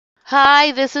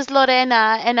Hi, this is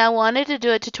Lorena, and I wanted to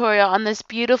do a tutorial on this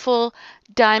beautiful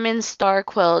diamond star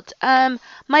quilt.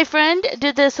 My friend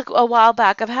did this a while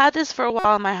back. I've had this for a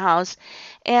while in my house,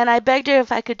 and I begged her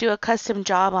if I could do a custom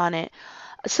job on it.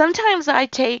 Sometimes I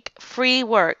take free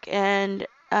work, and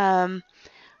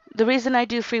the reason I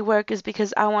do free work is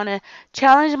because I want to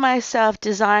challenge myself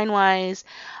design wise.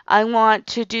 I want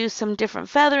to do some different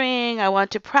feathering. I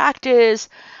want to practice.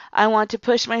 I want to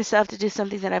push myself to do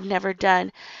something that I've never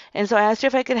done. And so I asked her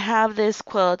if I could have this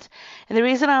quilt. And the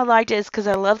reason I liked it is because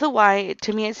I love the white.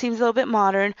 To me, it seems a little bit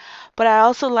modern, but I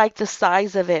also like the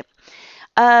size of it.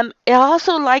 I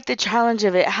also like the challenge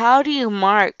of it. How do you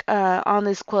mark on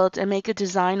this quilt and make a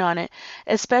design on it,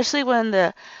 especially when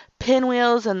the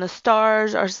pinwheels and the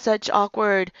stars are such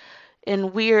awkward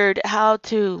and weird how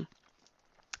to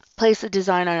place a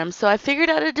design on them. So I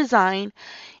figured out a design,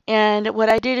 and what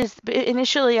I did is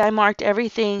initially I marked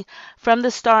everything from the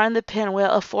star and the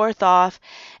pinwheel a fourth off,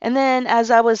 and then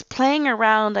as I was playing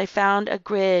around I found a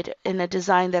grid in a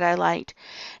design that I liked.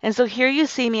 And so here you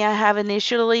see me, I have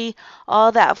initially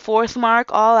all that fourth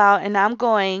mark all out, and I'm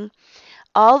going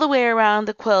all the way around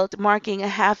the quilt marking a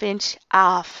 ½ inch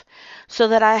off so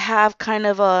that I have kind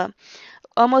of a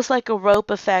almost like a rope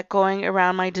effect going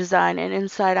around my design, and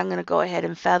inside I'm going to go ahead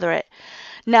and feather it.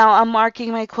 Now I'm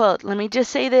marking my quilt. Let me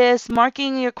just say this,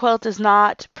 marking your quilt is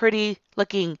not pretty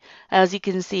looking. As you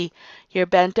can see, you're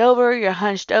bent over, you're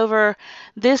hunched over.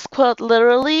 This quilt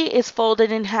literally is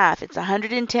folded in half. It's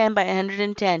 110 by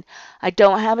 110. I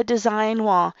don't have a design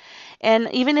wall. And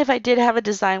even if I did have a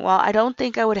design wall, I don't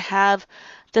think I would have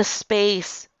the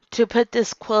space to put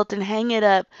this quilt and hang it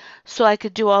up so I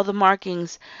could do all the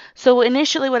markings. So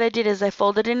initially what I did is I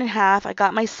folded it in half. I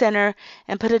got my center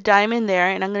and put a diamond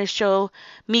there, and I'm going to show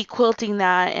me quilting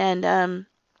that and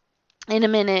in a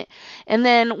minute. And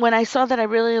then when I saw that I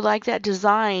really liked that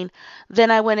design,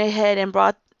 then I went ahead and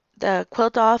brought the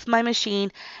quilt off my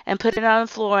machine and put it on the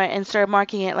floor and started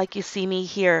marking it like you see me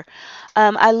here.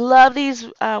 I love these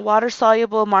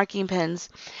water-soluble marking pens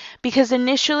because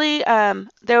initially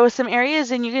there were some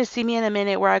areas, and you're going to see me in a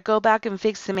minute, where I go back and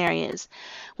fix some areas.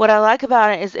 What I like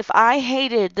about it is if I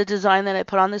hated the design that I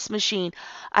put on this machine,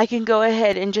 I can go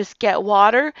ahead and just get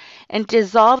water and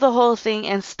dissolve the whole thing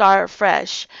and start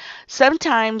fresh.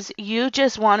 Sometimes you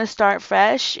just want to start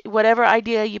fresh. Whatever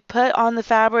idea you put on the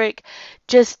fabric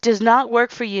just does not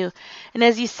work for you. And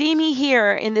as you see me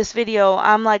here in this video,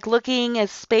 I'm like looking at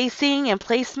spacing and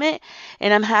placement,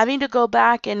 and I'm having to go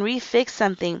back and refix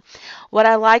something. What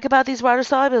I like about these water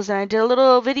solubles, and I did a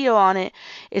little video on it,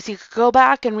 is you could go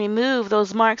back and remove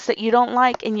those marks that you don't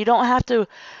like, and you don't have to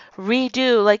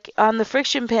redo. Like on the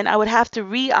friction pen, I would have to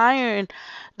re-iron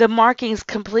the markings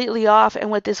completely off, and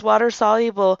with this water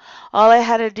soluble, all I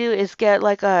had to do is get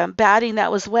like a batting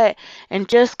that was wet and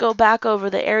just go back over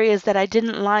the areas that I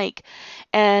didn't like,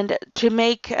 and to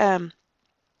make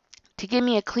to give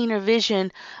me a cleaner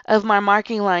vision of my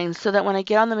marking lines so that when I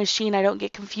get on the machine I don't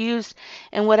get confused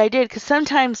in what I did. Because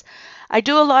sometimes I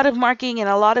do a lot of marking and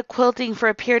a lot of quilting for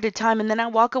a period of time, and then I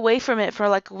walk away from it for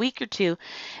like a week or two.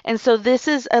 And so this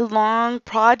is a long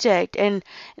project, and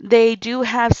they do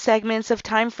have segments of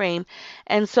time frame.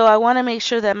 And so I want to make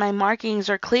sure that my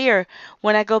markings are clear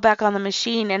when I go back on the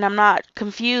machine, and I'm not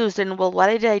confused and, well,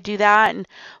 why did I do that and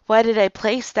why did I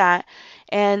place that?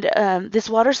 And this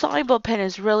water soluble pen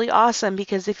is really awesome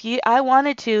because if I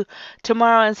wanted to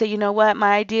tomorrow and say, you know what,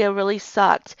 my idea really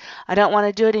sucked, I don't want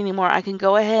to do it anymore, I can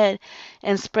go ahead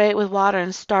and spray it with water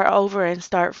and start over and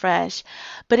start fresh.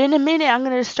 But in a minute, I'm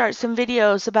going to start some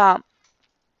videos about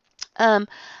um,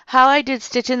 how I did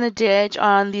stitch in the ditch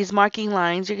on these marking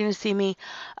lines. You're going to see me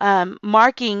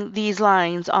marking these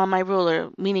lines on my ruler,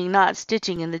 meaning not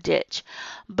stitching in the ditch,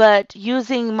 but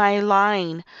using my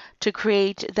line to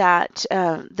create that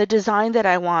the design that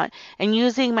I want, and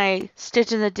using my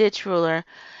stitch in the ditch ruler.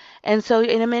 And so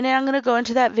in a minute, I'm going to go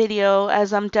into that video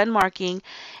as I'm done marking,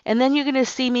 and then you're going to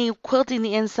see me quilting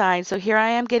the inside. So here I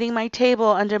am getting my table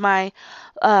under my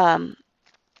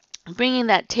bringing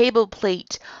that table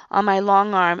plate on my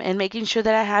long arm and making sure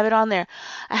that I have it on there.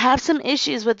 I have some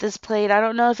issues with this plate. I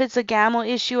don't know if it's a gamma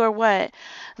issue or what,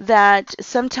 that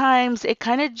sometimes it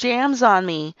kind of jams on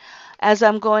me as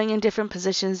I'm going in different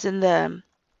positions in the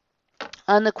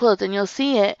on the quilt, and you'll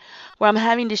see it where I'm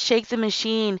having to shake the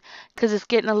machine because it's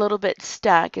getting a little bit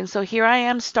stuck. And so here I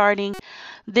am starting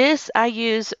this. I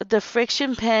use the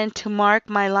friction pen to mark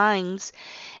my lines,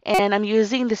 and I'm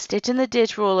using the stitch in the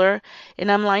ditch ruler,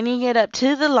 and I'm lining it up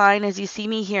to the line as you see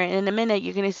me here. And in a minute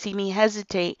you're going to see me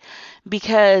hesitate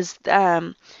because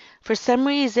for some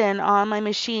reason on my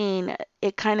machine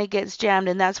it kind of gets jammed,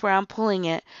 and that's where I'm pulling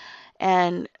it.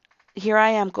 And here I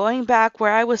am going back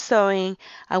where I was sewing.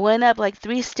 I went up like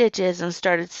 3 stitches and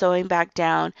started sewing back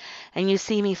down. And you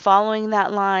see me following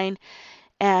that line.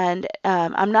 And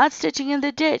I'm not stitching in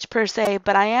the ditch per se,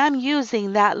 but I am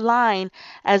using that line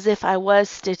as if I was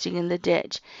stitching in the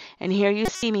ditch. And here you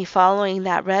see me following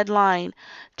that red line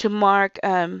to mark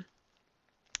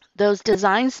those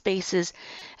design spaces.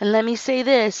 And let me say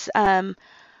this,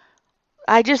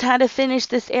 I just had to finish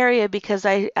this area because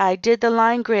I did the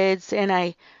line grids and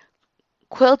I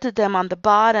quilted them on the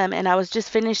bottom, and I was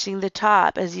just finishing the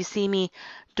top as you see me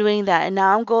doing that. And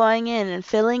now I'm going in and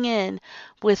filling in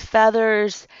with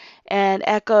feathers and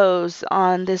echoes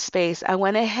on this space. I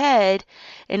went ahead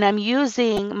and I'm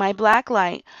using my black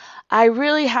light. I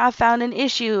really have found an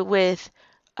issue with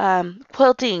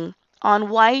quilting on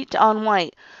white.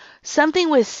 Something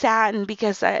with satin,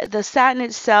 because the satin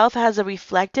itself has a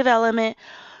reflective element,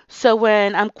 so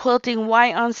when I'm quilting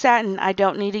white on satin, I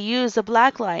don't need to use a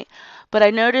black light. But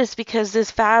I noticed because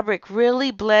this fabric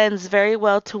really blends very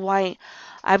well to white,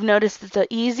 I've noticed that the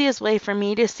easiest way for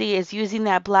me to see is using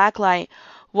that black light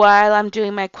while I'm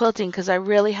doing my quilting, because I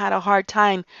really had a hard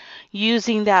time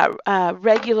using that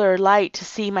regular light to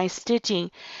see my stitching.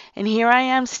 And here I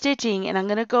am stitching, and I'm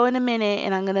going to go in a minute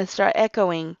and I'm going to start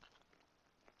echoing.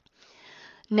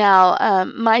 Now,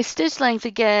 my stitch length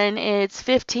again, it's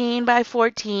 15 by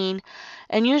 14,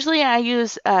 and usually I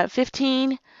use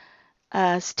 15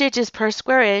 stitches per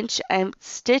square inch. I'm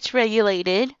stitch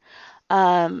regulated.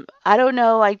 I don't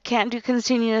know, I can't do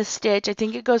continuous stitch. I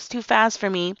think it goes too fast for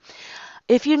me.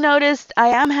 If you noticed, I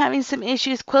am having some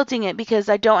issues quilting it because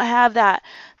I don't have that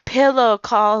pillow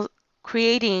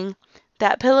creating,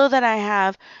 that pillow that I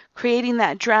have creating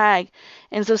that drag.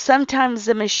 And so sometimes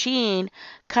the machine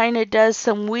kind of does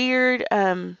some weird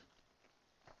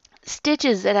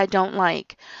stitches that I don't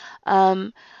like.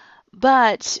 Um,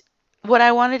 but what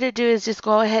I wanted to do is just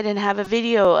go ahead and have a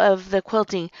video of the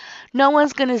quilting. No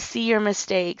one's going to see your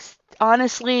mistakes.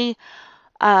 Honestly,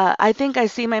 I think I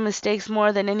see my mistakes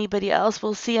more than anybody else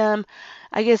will see them.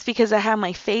 I guess because I have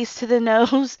my face to the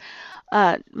nose,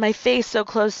 my face so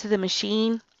close to the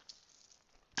machine,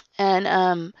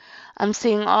 and I'm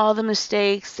seeing all the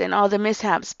mistakes and all the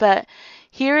mishaps. But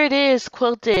here it is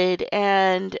quilted,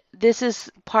 and this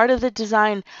is part of the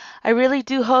design. I really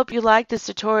do hope you like this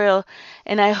tutorial,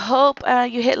 and I hope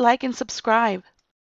you hit like and subscribe.